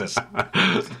Texas. All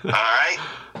right.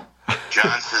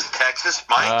 John says Texas.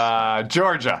 Mike?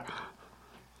 Georgia.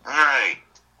 All right.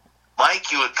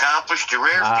 Mike, you accomplished a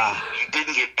rare feat. You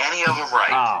didn't get any of them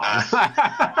right.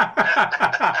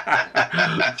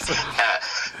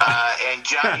 And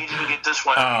John, you didn't get this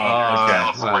one.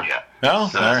 California. No?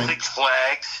 So all right. Six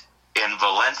Flags in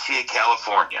Valencia,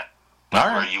 California. All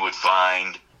right. Where you would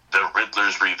find the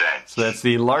Riddler's Revenge. So that's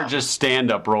the largest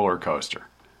stand-up roller coaster.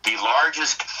 The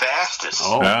largest, fastest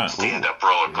stand-up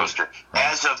roller coaster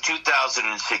as of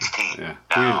 2016. Yeah.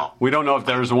 Now, we don't know if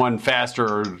there's one faster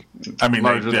or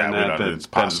larger than that. It's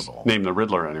possible. Named the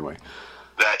Riddler anyway.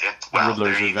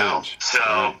 Riddler's Revenge.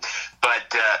 So,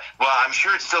 but, I'm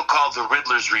sure it's still called the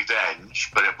Riddler's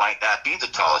Revenge, but it might not be the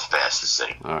tallest, fastest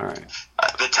thing. All right.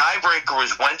 The tiebreaker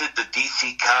was, when did the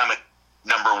DC comic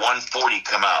number 140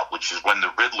 come out, which is when the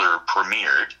Riddler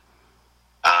premiered.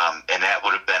 And that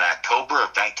would have been October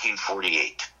of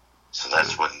 1948. So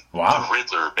that's when the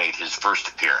Riddler made his first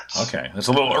appearance. Okay. That's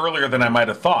a little earlier than I might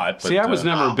have thought. But, see, I was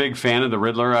never a big fan of the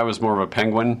Riddler. I was more of a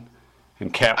Penguin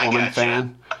and Catwoman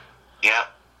fan. Yeah.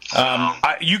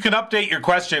 You can update your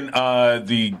question.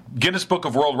 The Guinness Book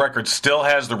of World Records still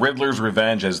has the Riddler's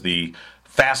Revenge as the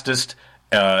fastest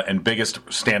and biggest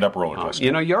stand-up roller coaster.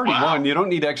 You already won. You don't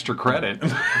need extra credit.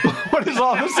 What is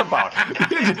all this about?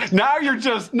 Now you're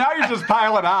just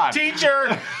piling on.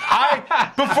 Teacher,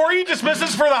 before you dismiss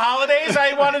us for the holidays,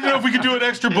 I wanted to know if we could do an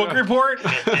extra book report.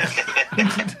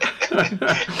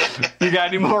 You got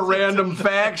any more random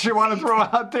facts you want to throw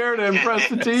out there to impress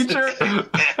the teacher?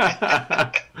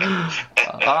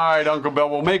 All right, Uncle Bill.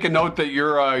 We'll make a note that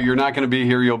you're not going to be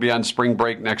here. You'll be on spring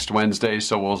break next Wednesday,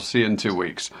 so we'll see you in 2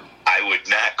 weeks. I would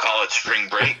not call it spring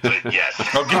break, but yes.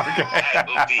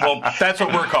 Okay. Well, that's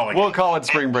what we're calling it. We'll call it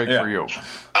spring break for you.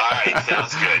 All right,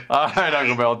 sounds good. All right,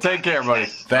 Uncle Bill. Take care, buddy.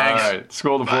 Thanks. All right,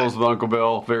 School of the Fools with Uncle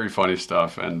Bill. Very funny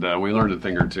stuff, and we learned a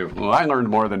thing or two. Well, I learned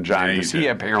more than John, because he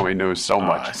apparently knew so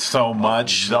much. So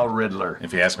much. The Riddler.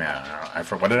 If you ask me, I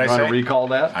don't know. What did I say? Want to recall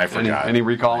that? I forgot. Any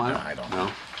recall on it? I don't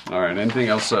know. All right, anything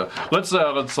else? Let's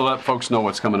let folks know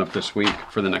what's coming up this week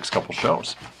for the next couple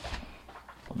shows.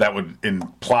 That would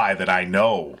imply that I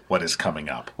know what is coming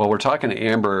up. Well, we're talking to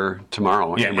Amber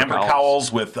tomorrow. Yeah, Amber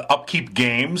Cowles with Upkeep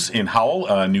Games in Howell,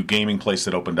 a new gaming place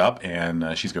that opened up,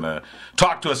 and she's going to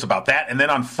talk to us about that. And then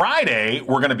on Friday,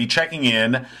 we're going to be checking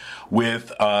in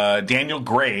with Daniel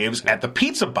Graves at the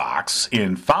Pizza Box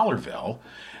in Fowlerville.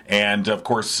 And, of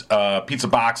course, Pizza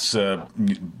Box,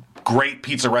 great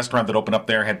pizza restaurant that opened up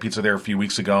there, had pizza there a few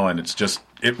weeks ago, and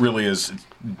it really is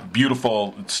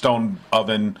beautiful stone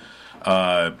oven.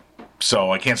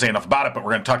 So I can't say enough about it, but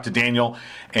we're going to talk to Daniel.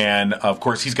 And, of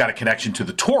course, he's got a connection to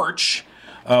the Torch,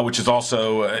 which is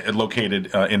also located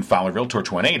in Fowlerville,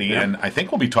 Torch 180. Yeah. And I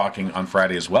think we'll be talking on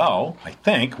Friday as well,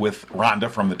 with Rhonda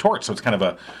from the Torch. So it's kind of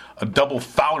a double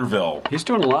Fowlerville. He's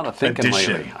doing a lot of thinking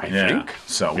edition. Lately, I think.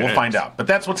 So we'll find out. But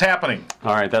that's what's happening.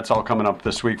 All right, that's all coming up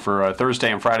this week for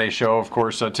Thursday and Friday show. Of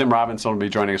course, Tim Robinson will be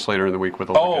joining us later in the week with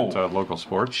a look at local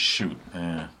sports. Shoot.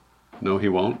 No, he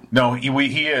won't. No,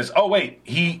 he is. Oh, wait.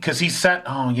 Because he sent...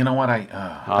 Oh, you know what?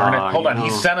 Darn it. Hold on. He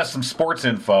sent us some sports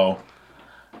info.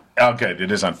 Oh, good.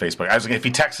 It is on Facebook. I was like, if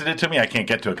he texted it to me, I can't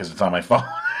get to it because it's on my phone.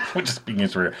 Which is being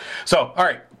used for. So, all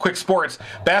right. Quick sports.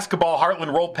 Basketball,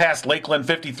 Heartland rolled past Lakeland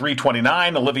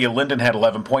 53-29. Olivia Linden had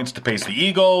 11 points to pace the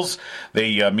Eagles.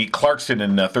 They meet Clarkston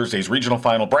in Thursday's regional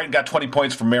final. Brighton got 20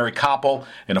 points from Mary Koppel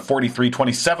in a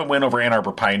 43-27 win over Ann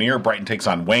Arbor Pioneer. Brighton takes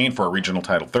on Wayne for a regional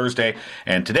title Thursday.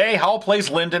 And today, Howell plays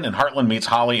Linden and Heartland meets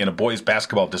Holly in a boys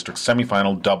basketball district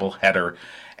semifinal doubleheader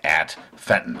at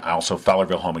Fenton. Also,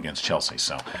 Fowlerville home against Chelsea.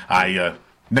 So I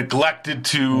neglected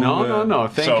to... No.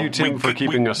 Thank you, Tim, for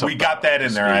keeping us up. We got that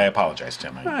in there. I apologize,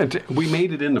 Tim. We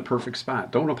made it in the perfect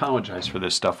spot. Don't apologize for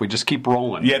this stuff. We just keep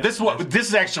rolling. Yeah, this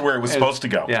is actually where it was supposed to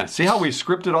go. Yeah, see how we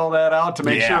scripted all that out to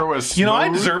make sure it was smooth? I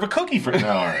deserve a cookie for it. No,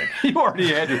 all right. You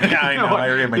already had your... Yeah, I know. I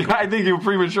already had my cookie. I think you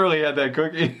prematurely had that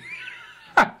cookie.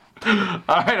 All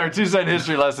right, our two-cent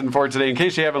history lesson for today. In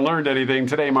case you haven't learned anything,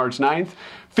 today, March 9th,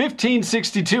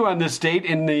 1562 on this date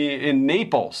in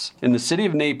Naples, in the city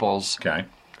of Naples, Okay.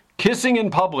 kissing in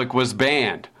public was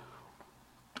banned.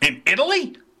 In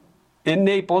Italy? In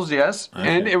Naples, yes,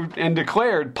 and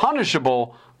declared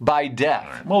punishable by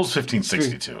death. Well, it was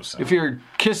 1562. So. If you're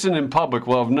kissing in public,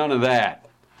 well, none of that.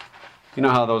 You know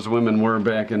how those women were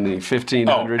back in the 1500s?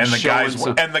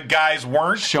 Oh, and the guys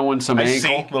weren't showing some ankle.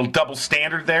 See, little double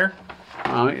standard there.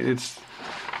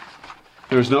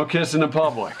 There's no kissing in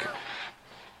public.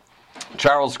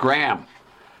 Charles Graham,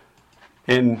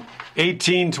 in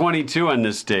 1822 on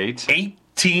this date,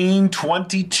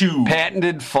 1822,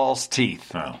 patented false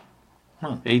teeth. Oh,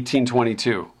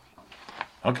 1822.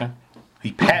 Okay.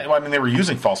 Well, I mean, they were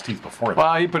using false teeth before that.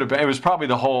 Well, he put it was probably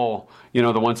the whole,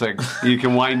 the ones that you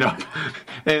can wind up,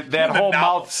 that whole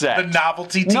mouth set. The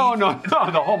novelty teeth? No,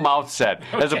 the whole mouth set,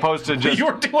 as opposed to just... You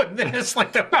were doing this,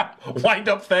 like the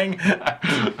wind-up thing?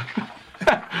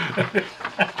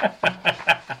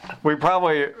 We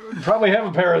probably have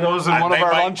a pair of those in one of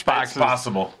our lunch boxes. It's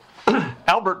possible.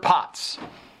 Albert Potts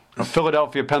of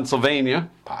Philadelphia,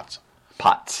 Pennsylvania. Potts.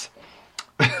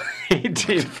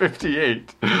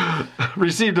 1858,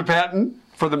 received a patent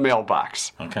for the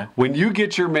mailbox. Okay. When you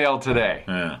get your mail today,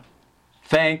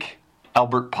 thank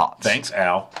Albert Potts. Thanks,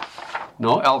 Al.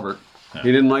 No, Albert.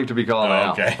 He didn't like to be called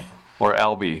Al. Okay. Or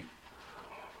Albie.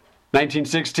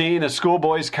 1916, a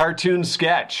schoolboy's cartoon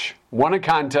sketch won a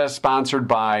contest sponsored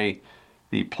by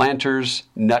the Planters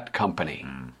Nut Company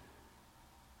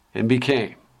and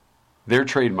became their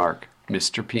trademark,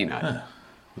 Mr. Peanut.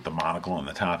 With the monocle and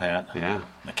the top hat. Yeah. And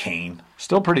the cane.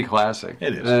 Still pretty classic.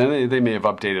 It is. They may have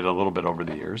updated a little bit over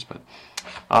the years. But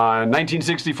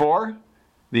 1964,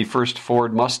 the first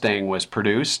Ford Mustang was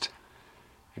produced.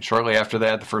 And shortly after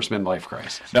that, the first midlife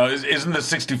crisis. Now, isn't the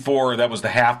 64, that was the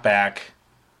halfback,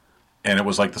 and it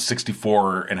was like the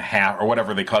 64 and a half, or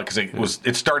whatever they call it, because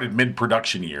it started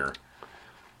mid-production year.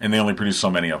 And they only produced so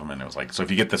many of them, and it was like, so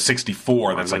if you get the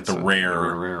 64, that's like the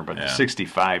rare. But the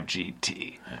 65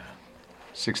 GT. Yeah.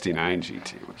 69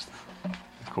 GT was the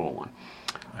cool one.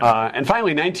 And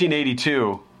finally,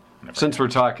 1982, since we're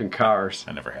talking cars.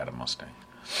 I never had a Mustang.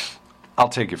 I'll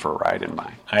take you for a ride in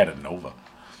mine. I had a Nova.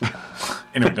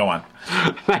 Anyway, go on.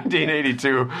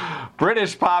 1982,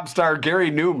 British pop star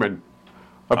Gary Newman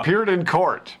appeared in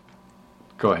court.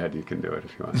 Go ahead, you can do it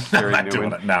if you want. Gary I'm not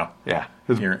doing it now. Yeah,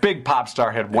 his big pop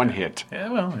star had one hit. Yeah,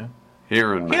 well, yeah.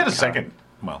 Here in he had a second,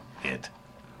 hit.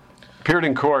 Appeared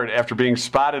in court after being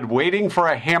spotted waiting for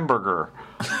a hamburger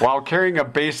while carrying a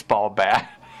baseball bat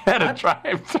at a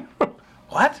drive-thru.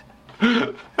 What?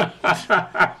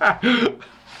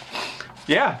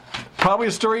 Yeah, probably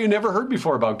a story you never heard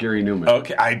before about Gary Newman.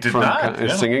 Okay, I did not.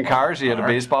 Singing cars, he had a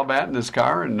baseball bat in his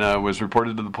car and was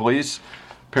reported to the police.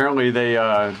 Apparently, they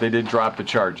did drop the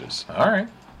charges. All right.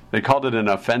 They called it an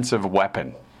offensive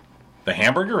weapon. The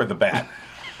hamburger or the bat?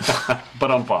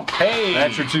 Ba-dum-bum. Hey!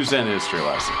 That's your 2-cent history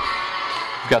lesson.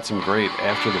 We've got some great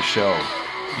after-the-show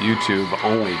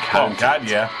YouTube-only content. Oh, God,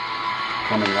 yeah.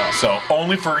 Coming up. So,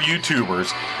 only for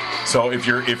YouTubers. So, if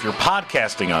you're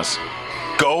podcasting us,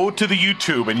 go to the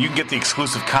YouTube and you can get the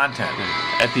exclusive content.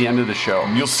 At the end of the show.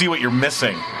 You'll see what you're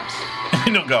missing.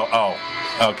 And you'll go, oh,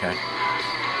 okay.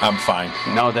 I'm fine.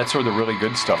 No, that's where the really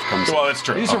good stuff comes in. Well, that's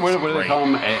true. These are, what do they call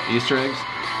them? Easter eggs?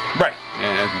 Right.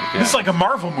 Yeah. This is like a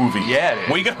Marvel movie. Yeah, it is.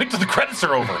 Well, you got to wait till the credits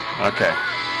are over. Okay.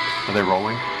 Are they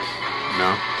rolling?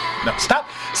 No. No.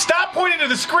 Stop pointing to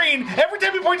the screen. Every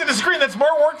time you point to the screen, that's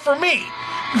more work for me.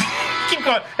 Keep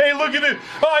going. Hey, look at it.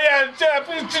 Oh, yeah.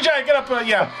 Giant, get up.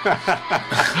 Yeah.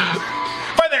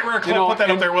 Find that rare clip. Put that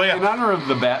up there, will you? In honor of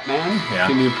the Batman,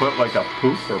 can you put like a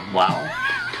poof or wow?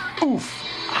 Poof.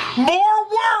 More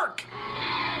work!